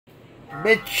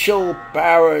Mitchell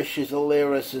Barish is a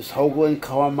lyricist. Hoagland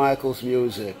Carmichael's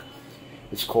music.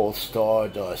 It's called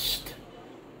Stardust.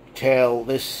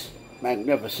 This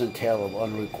magnificent tale of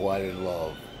unrequited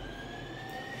love.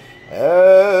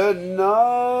 And now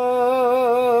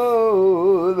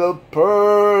the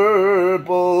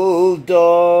purple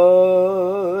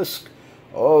dusk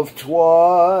of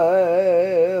twilight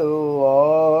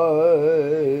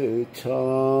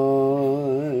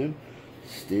time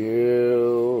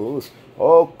steals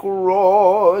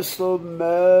across the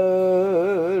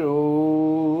meadows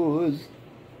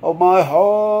of my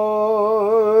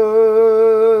heart,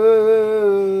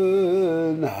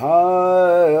 and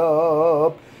high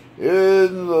up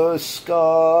in the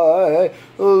sky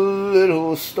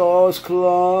little stars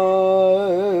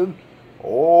climb,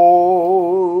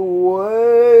 always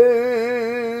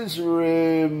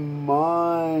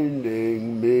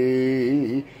reminding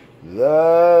me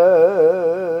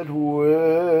that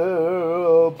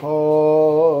we're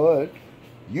apart.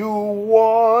 You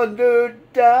wandered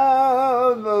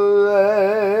down the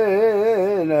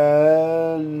lane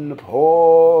and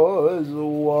paused a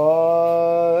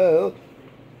while,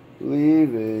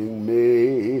 leaving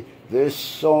me this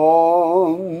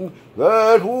song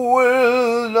that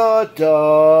will not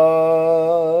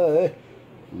die.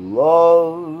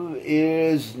 Love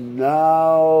is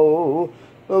now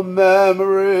the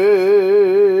memories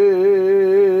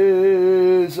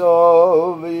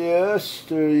of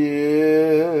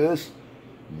yesteryears,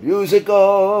 music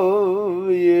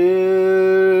of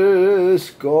years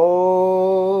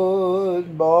gone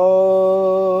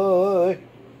by.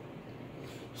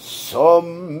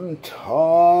 Sometimes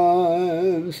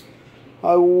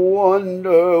I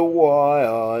wonder why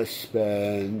I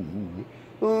spend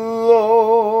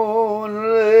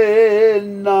lonely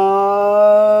nights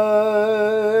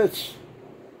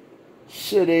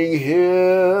sitting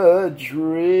here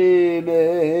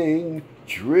dreaming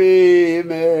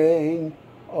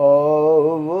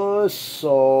of a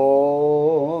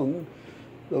song.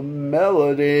 The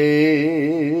melody,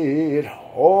 it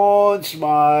haunts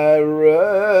my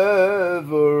reverie,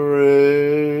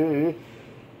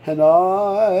 and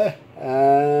I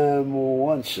am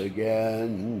once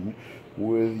again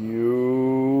with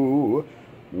you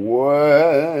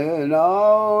when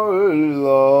our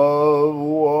love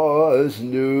was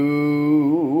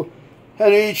new,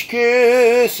 and each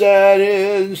kiss an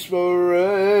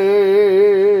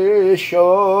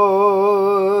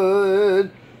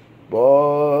inspiration.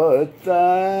 But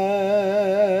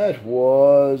that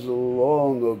was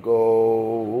long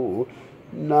ago.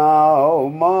 Now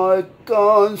my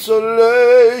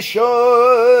consolation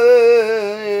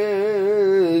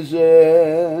is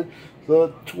in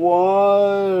the twilight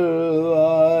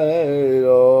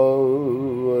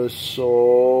of a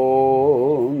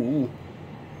song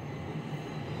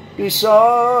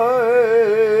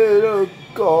beside a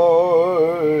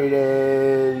garden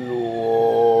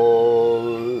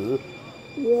wall.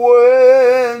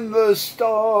 When the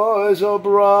stars are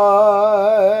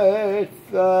bright,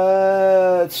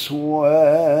 that's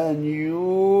when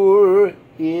you're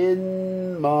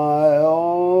in my arms.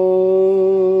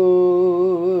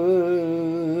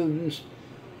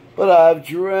 But I've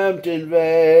dreamt in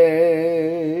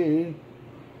vain.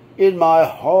 In my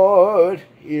heart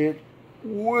it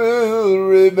will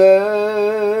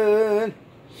remain.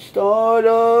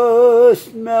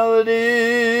 Stardust melody,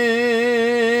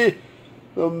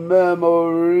 the memories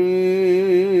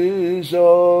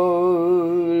of